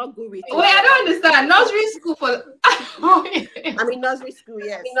because I'm not good with it. Wait, I don't understand. Nursery school for... I'm in nursery school,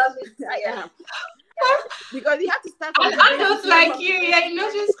 yes. I am. Because you have to start from adults like you, yeah, in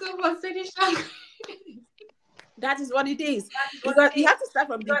nursery school for Swedish language. That is what it is. Because you have to start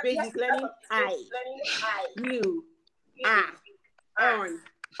from the basic, learning I, you, on.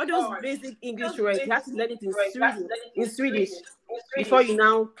 All those basic English words, you have to learn it in Swedish before you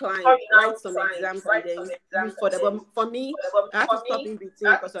now climb, write some exams, and then use for that. But for me, I had to stop in between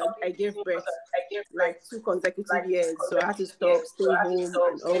because I gave birth like 2 consecutive years, so I had to stop, stay home, and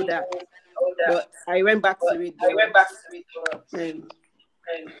all that. But I went back to it.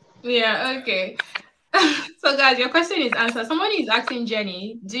 Yeah, okay. So guys, your question is answered. Someone is asking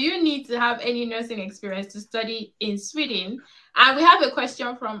Jenny, do you need to have any nursing experience to study in Sweden? And we have a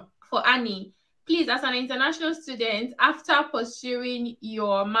question for Annie. Please, as an international student, after pursuing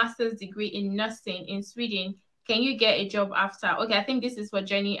your master's degree in nursing in Sweden, can you get a job after? Okay, I think this is for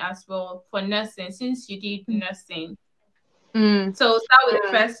Jenny as well, for nursing, since you did nursing. So start with the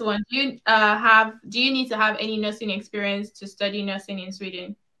first one. Do you need to have any nursing experience to study nursing in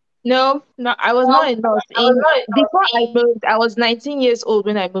Sweden? No, I was not a nurse. Before I moved, I was 19 years old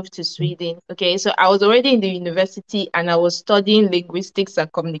when I moved to Sweden. Okay, so I was already in the university and I was studying linguistics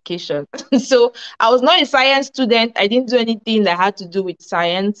and communication. So I was not a science student. I didn't do anything that had to do with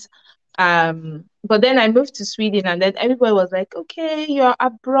science. But then I moved to Sweden, and then everybody was like, okay, you're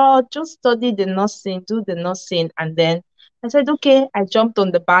abroad, just study the nursing, do the nursing. And then I said, okay, I jumped on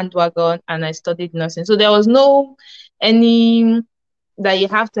the bandwagon and I studied nursing. So there was no any that you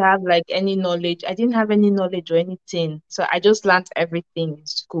have to have like any knowledge. I didn't have any knowledge or anything. So I just learned everything in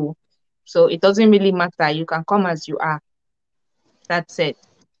school. So it doesn't really matter. You can come as you are. That's it.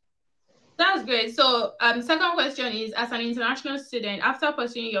 That's great. So second question is, as an international student, after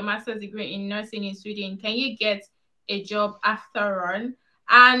pursuing your master's degree in nursing in Sweden, can you get a job after on?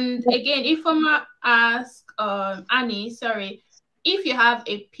 And again, if I ask Annie, sorry, if you have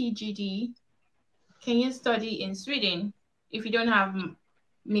a PGD, can you study in Sweden if you don't have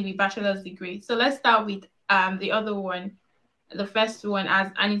maybe bachelor's degree? So let's start with the other one, the first one.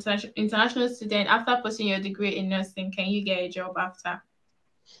 As an international student, after pursuing your degree in nursing, can you get a job after?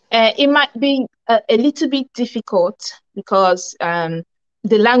 It might be a little bit difficult because the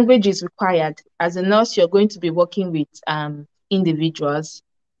language is required. As a nurse, you're going to be working with individuals,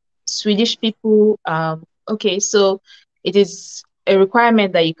 Swedish people. Okay, so it is a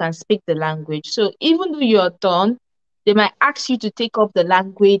requirement that you can speak the language. So even though you're done, they might ask you to take up the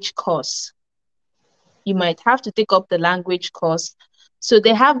language course. You might have to take up the language course. So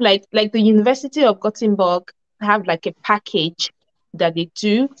they have like the University of Gothenburg have like a package that they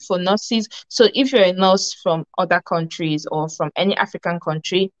do for nurses. So if you're a nurse from other countries or from any African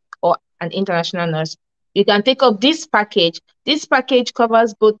country or an international nurse, you can take up this package. This package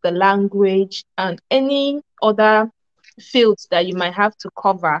covers both the language and any other fields that you might have to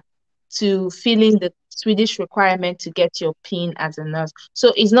cover to fill in the Swedish requirement to get your PIN as a nurse.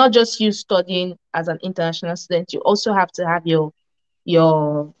 So it's not just you studying as an international student. You also have to have your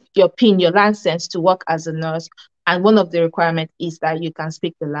PIN, your license to work as a nurse. And one of the requirements is that you can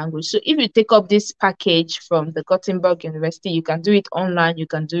speak the language. So if you take up this package from the Gothenburg University, you can do it online, you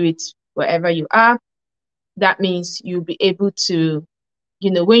can do it wherever you are. That means you'll be able to,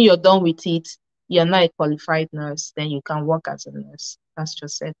 when you're done with it, you're not a qualified nurse, then you can work as a nurse. That's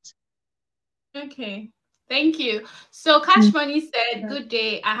just it. Okay, thank you. So Cash Money said, good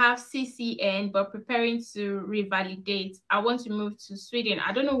day, I have CCN, but preparing to revalidate. I want to move to Sweden.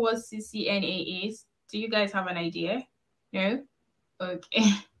 I don't know what CCNA is. Do you guys have an idea? No?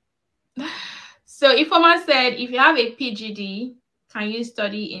 Okay. So Ifoma said, if you have a PGD, can you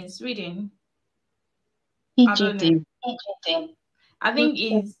study in Sweden? I don't know. PGD. I think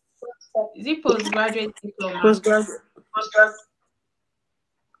is it postgraduate diploma? Postgraduate.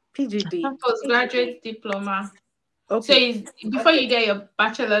 PGD. Postgraduate diploma. Okay. So is before you get your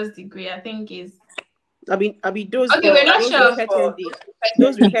bachelor's degree, I think is. I mean those. Okay, we're not those sure. With HND,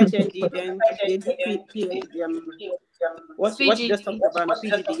 those with HND, then they do what you just talked about,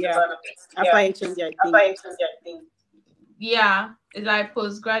 PGD, yeah. After HND, I think. Yeah, it's like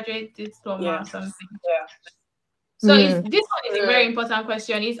postgraduate diploma or something. Yeah. So this one is a very important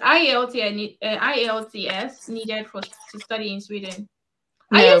question. Is IELTS needed to study in Sweden?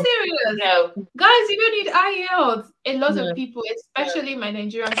 No. Are you serious? No. Guys, you don't need IELTS. A lot of people, especially my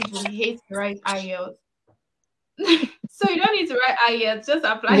Nigerian people, hate to write IELTS. So you don't need to write IELTS, just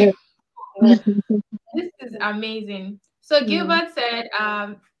apply. This is amazing. So Gilbert said,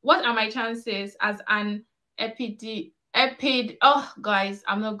 what are my chances as an guys,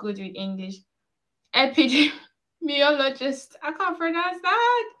 I'm not good with English. Epidemiologist. I can't pronounce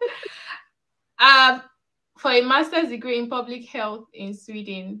that. For a master's degree in public health in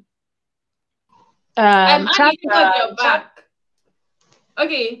Sweden. Annie, because you're back.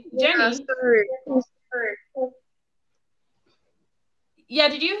 Okay, Jenny. Sorry. Yeah,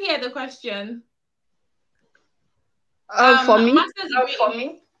 did you hear the question? For me?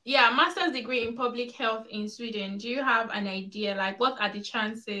 Yeah, master's degree in public health in Sweden. Do you have an idea? Like, what are the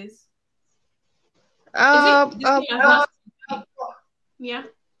chances? Yeah.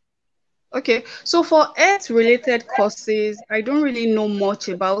 Okay, so for health-related courses, I don't really know much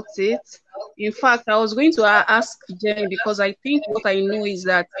about it. In fact, I was going to ask Jenny because I think what I know is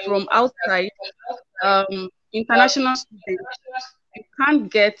that from outside, international students, you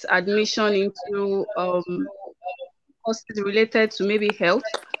can't get admission into courses related to maybe health,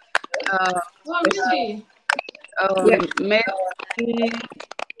 medicine,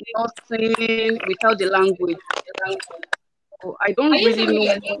 nursing without the language. So I don't really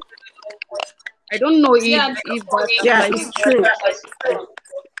know. I don't know if it's true.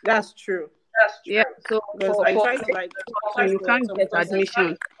 That's true. Yeah, so you can't get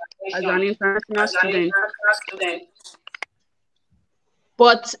admission as an international student.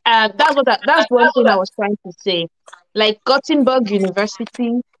 But that's one thing I was trying to say. Like Gothenburg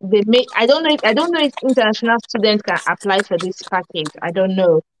University, I don't know if international students can apply for this package. I don't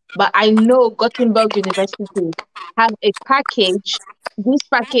know. But I know Gothenburg University have a package. This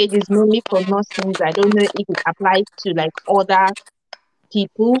package is mainly for nurses. I don't know if it applies to like other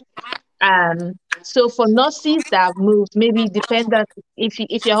people. So for nurses that have moved, maybe dependent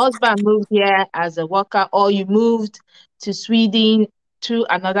if your husband moved here as a worker or you moved to Sweden through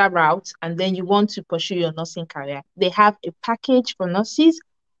another route and then you want to pursue your nursing career, they have a package for nurses.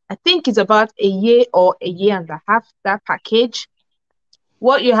 I think it's about a year or a year and a half, that package.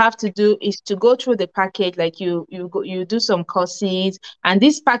 What you have to do is to go through the package, like you do some courses, and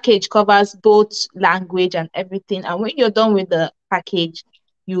this package covers both language and everything. And when you're done with the package,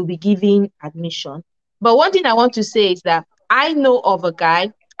 you'll be given admission. But one thing I want to say is that I know of a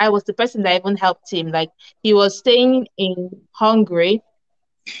guy, I was the person that even helped him. Like, he was staying in Hungary.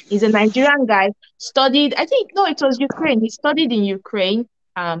 He's a Nigerian guy, studied, I think, no, it was Ukraine. He studied in Ukraine,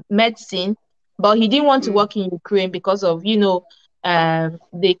 medicine, but he didn't want to work in Ukraine because of,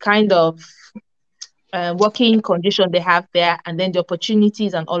 the kind of working condition they have there, and then the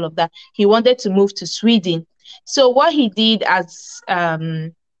opportunities and all of that. He wanted to move to Sweden. So what he did as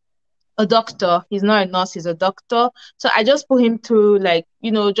a doctor, he's not a nurse, he's a doctor. So I just put him through, like,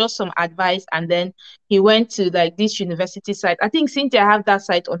 just some advice, and then he went to like this university site. I think Cynthia have that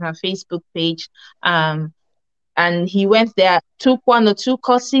site on her Facebook page. And he went there, took 1 or 2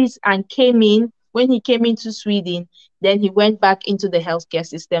 courses, and came in. When he came into Sweden, then he went back into the healthcare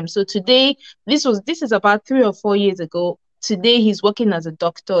system. So today, this is about 3 or 4 years ago. Today, he's working as a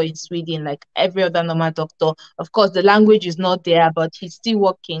doctor in Sweden, like every other normal doctor. Of course, the language is not there, but he's still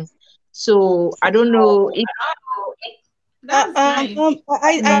working. So I don't know if... I think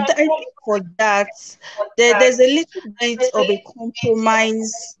for that, there's a little bit of a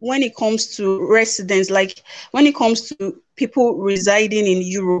compromise when it comes to residents, like when it comes to people residing in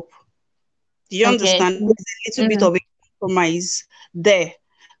Europe. Do you understand? There's a little bit of a compromise there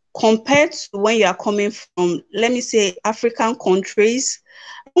compared to when you are coming from, let me say, African countries.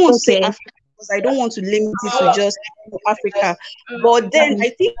 I don't want to say Africa because I don't want to limit it to just Africa. But then I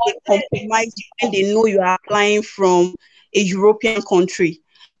think they compromise when they know you are applying from a European country.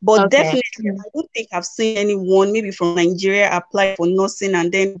 But definitely, I don't think I've seen anyone maybe from Nigeria apply for nursing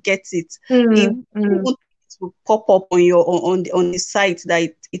and then get it. It won't to pop up on your on the site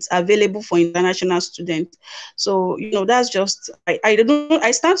that it's available for international students. So that's just I don't know.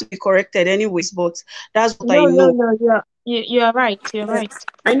 I stand to be corrected anyways, but that's what I No, no, know. no. You're right. You're right.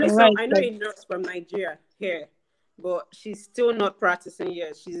 I know You're right. I know a nurse from Nigeria here, but she's still not practicing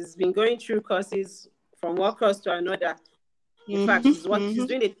yet. She's been going through courses from one course to another. In fact, she's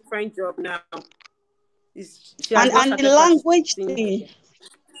doing a different job now. She has and the language thing.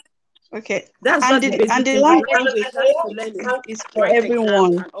 Okay. That's and just the language is for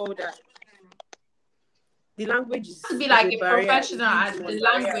everyone. And all that. The language is to be like a professional at the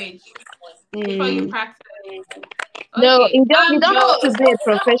language before you practice. No, Okay. you don't have to be a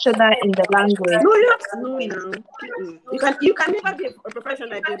professional in the language. No, you have to know now. You can never be a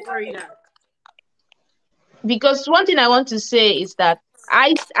professional if you're foreigner. Because one thing I want to say is that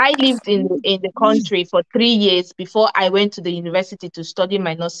I lived in the country for 3 years before I went to the university to study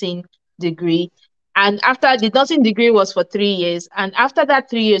my nursing degree. And after the nursing degree was for 3 years, and after that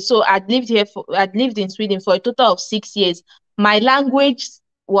 3 years, so I'd lived in Sweden for a total of 6 years. My language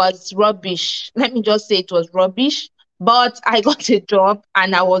was rubbish. Let me just say it was rubbish. But I got a job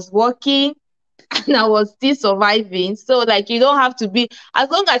and I was working and I was still surviving. So like you don't have to be,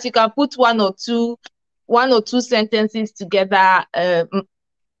 as long as you can put one or two sentences together,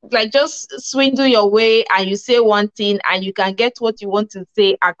 like just swindle your way and you say one thing and you can get what you want to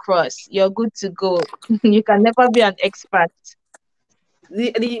say across, you're good to go. You can never be an expert.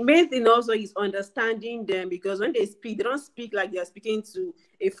 The main thing also is understanding them, because when they speak, they don't speak like they're speaking to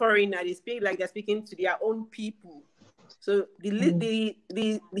a foreigner. They speak like they're speaking to their own people. So the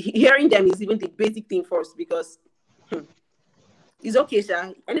hearing them is even the basic thing first, because it's okay,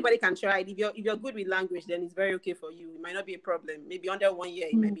 sir. Anybody can try it. If you're good with language, then it's very okay for you. It might not be a problem. Maybe under 1 year,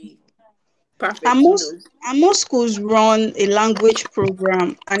 it might be perfect. And most schools run a language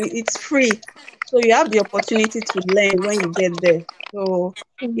program, and it's free. So you have the opportunity to learn when you get there. So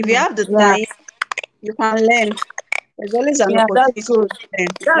if you have the time, you can learn. There's always an opportunity to learn.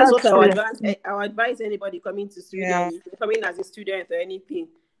 That's what I would advise anybody coming to Sweden, coming as a student or anything.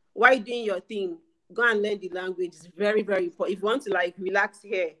 While doing your thing, go and learn the language. It's very, very important. If you want to like relax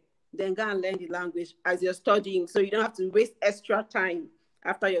here, then go and learn the language as you're studying, so you don't have to waste extra time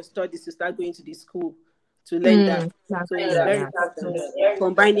after your studies to start going to the school to learn that. So it's very important.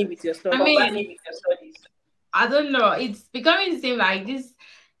 Combining with your studies. I mean, I don't know. It's becoming the same like this.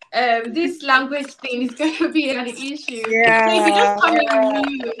 This language thing is going to be an issue. Yeah. So if you just come in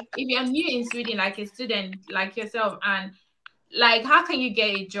new, if you're new in Sweden, like a student like yourself, and like how can you get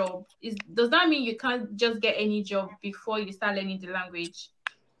a job? Does that mean you can't just get any job before you start learning the language?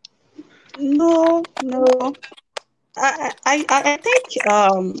 No. I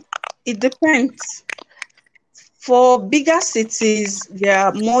think it depends. For bigger cities, there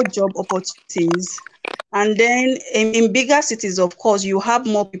are more job opportunities. And then in bigger cities, of course, you have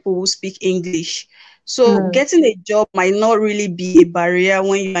more people who speak English. So getting a job might not really be a barrier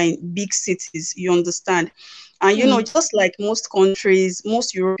when you're in big cities, you understand? And, just like most countries,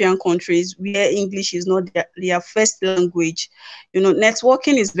 most European countries, where English is not their first language,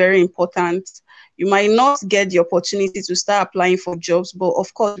 networking is very important. You might not get the opportunity to start applying for jobs, but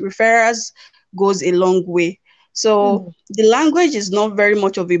of course, referrals goes a long way. So the language is not very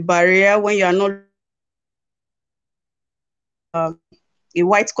much of a barrier when you are not a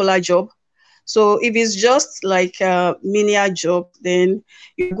white collar job. So if it's just like a menial job, then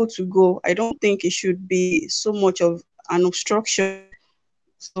you're good to go. I don't think it should be so much of an obstruction.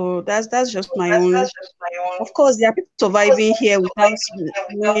 So that's just my own. Of course, there are people surviving here without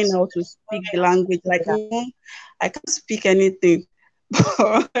knowing how to speak the language. Like I can't speak anything.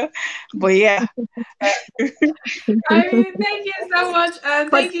 But yeah. I mean, thank you so much.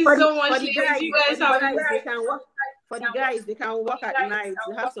 Thank you so much. For the guys, they can work at night.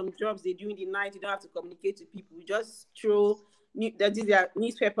 They have some jobs they do in the night. You don't have to communicate to people. You just throw their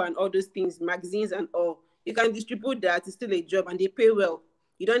newspaper and all those things, magazines and all. You can distribute that. It's still a job and they pay well.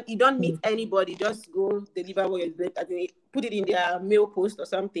 You don't meet anybody. Just go deliver what you put it in their mail post or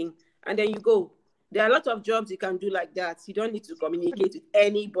something, and then you go. There are a lot of jobs you can do like that. You don't need to communicate with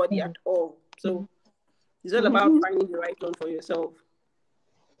anybody at all. So it's all about finding the right one for yourself.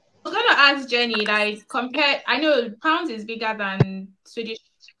 I was gonna ask Jenny, like I know pounds is bigger than Swedish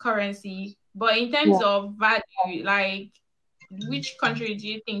currency, but in terms of value, like which country do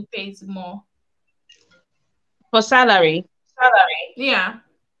you think pays more? For salary? Yeah.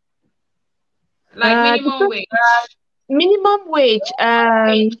 Like minimum wage. Minimum wage.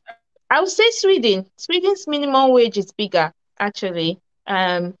 I would say Sweden. Sweden's minimum wage is bigger, actually.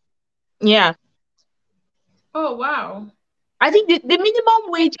 Yeah. Oh wow. I think the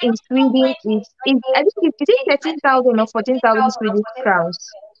minimum wage in Sweden is I think is it 13,000 or 14,000 Swedish crowns.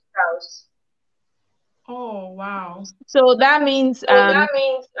 Oh wow. So that means I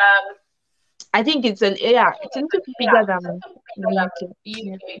think it's it's a little bit bigger than the UK.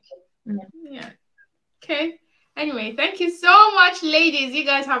 Yeah. Yeah. Okay. Anyway, thank you so much, ladies. You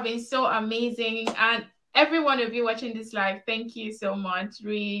guys have been so amazing, and every one of you watching this live, thank you so much.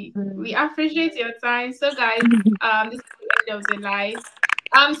 We appreciate your time. So, guys, this is the end of the live.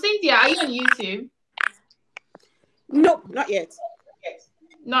 Cynthia, are you on YouTube? No, not yet.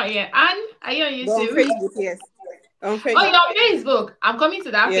 Not yet. Anne, are you on YouTube? But on Facebook, yes. On Facebook. Oh, you're on Facebook. I'm coming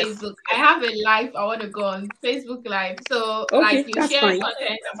to that Facebook. I have a live. I want to go on Facebook Live. So, like, you share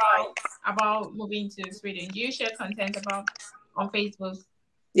content about moving to Sweden. Do you share content about on Facebook?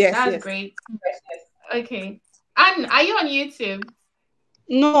 Yes, that's great. Okay. Anne, are you on YouTube?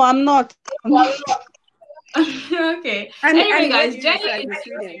 No, I'm not. Okay. Anyway, guys, Jenny is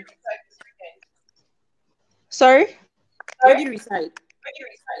Sweden. Sorry? Where do you reside?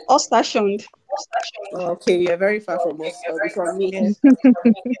 Ostersund. Okay, you're very far from us, from me.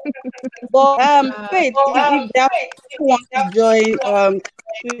 But wait, if there are people who want to join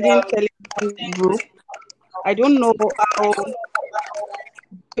Sweden Telegram group, I don't know how.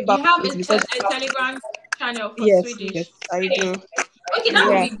 You have a Telegram channel for Swedish. Yes, I do. Okay, that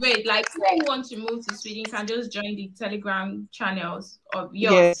would be great. Like, people who want to move to Sweden can just join the Telegram channels of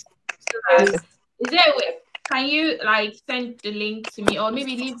yours. Yes. So is there a way? Can you like send the link to me, or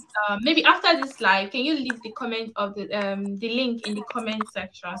maybe leave maybe after this live, can you leave the comment of the link in the comment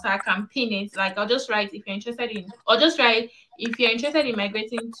section so I can pin it? Like, I'll just write if you're interested in, or just write if you're interested in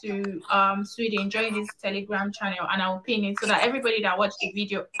migrating to Sweden, join this Telegram channel, and I'll pin it so that everybody that watched the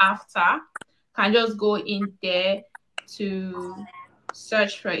video after can just go in there to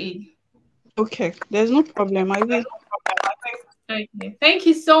search for it. Okay, there's no problem. I will. Okay, thank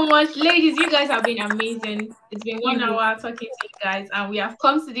you so much, ladies. You guys have been amazing. It's been 1 hour talking to you guys, and we have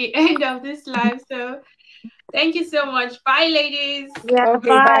come to the end of this live. So, thank you so much. Bye, ladies. Yeah, okay,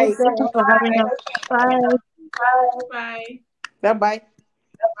 bye. Thank you for having us. Bye. Bye. Bye. Bye.